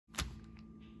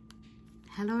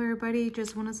Hello everybody,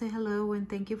 just want to say hello and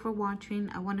thank you for watching.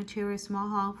 I want to share a small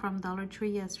haul from Dollar Tree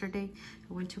yesterday.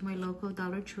 I went to my local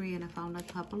Dollar Tree and I found a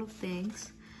couple of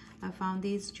things. I found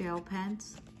these gel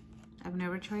pens. I've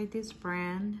never tried this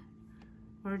brand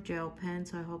or gel pen,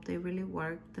 so I hope they really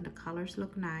work. The colors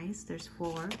look nice. There's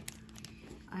 4.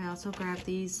 I also grabbed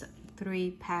these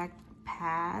 3-pack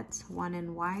pads, 1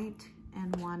 in white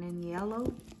and 1 in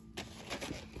yellow.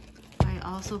 I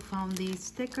also found these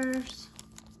stickers.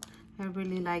 I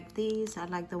really like these. I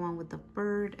like the one with the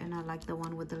bird and I like the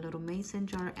one with the little mason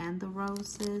jar and the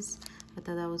roses. I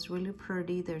thought that was really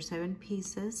pretty. There's 7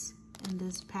 pieces in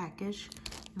this package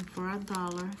and for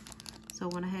 $1. So I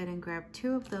went ahead and grabbed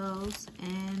 2 of those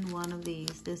and 1 of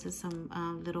these. This is some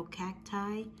little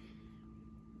cacti.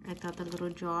 I thought the little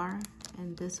jar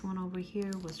and this one over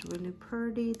here was really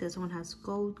pretty. This one has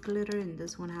gold glitter and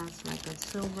this one has like a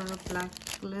silver black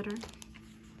glitter.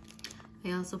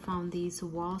 I also found these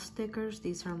wall stickers.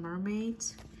 These are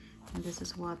mermaids. And this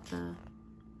is what the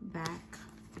back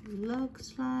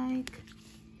looks like.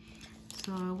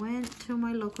 So I went to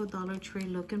my local Dollar Tree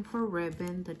looking for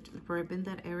ribbon. The ribbon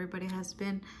that everybody has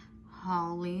been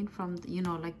hauling from, you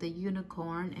know, like the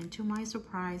unicorn. And to my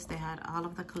surprise, they had all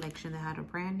of the collection. They had a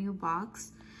brand new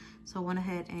box. So I went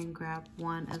ahead and grabbed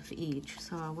 1 of each.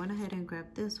 So I went ahead and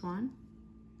grabbed this one.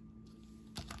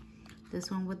 This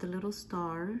one with the little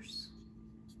stars.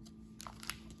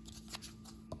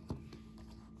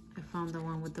 I found the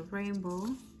one with the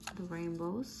rainbows,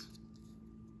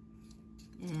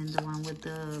 and the one with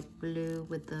the blue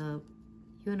with the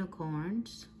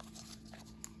unicorns.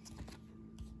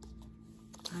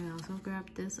 I also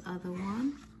grabbed this other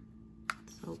one,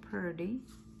 so pretty.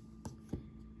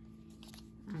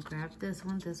 I grabbed this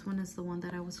one. This one is the one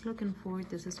that I was looking for.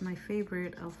 This is my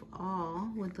favorite of all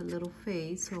with the little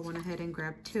face, so I went ahead and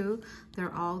grabbed 2.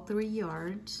 They're all 3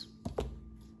 yards,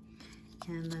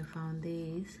 and I found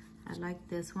these. I like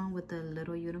this one with the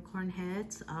little unicorn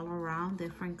heads all around,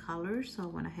 different colors. So I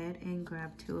went ahead and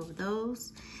grabbed 2 of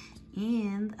those.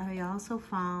 And I also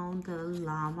found the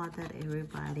llama that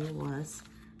everybody was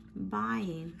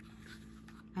buying.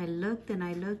 I looked and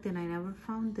I looked and I never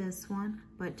found this one.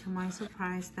 But to my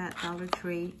surprise, that Dollar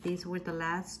Tree, these were the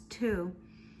last 2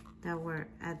 that were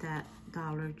at that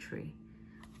Dollar Tree.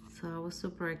 So I was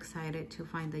super excited to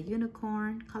find the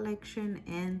unicorn collection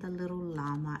and the little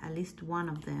llama, at least one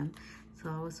of them. So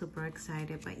I was super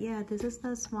excited. But yeah, this is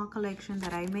the small collection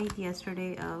that I made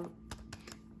yesterday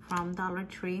from Dollar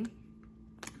Tree.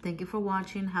 Thank you for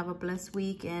watching. Have a blessed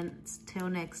week and till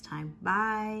next time.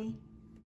 Bye.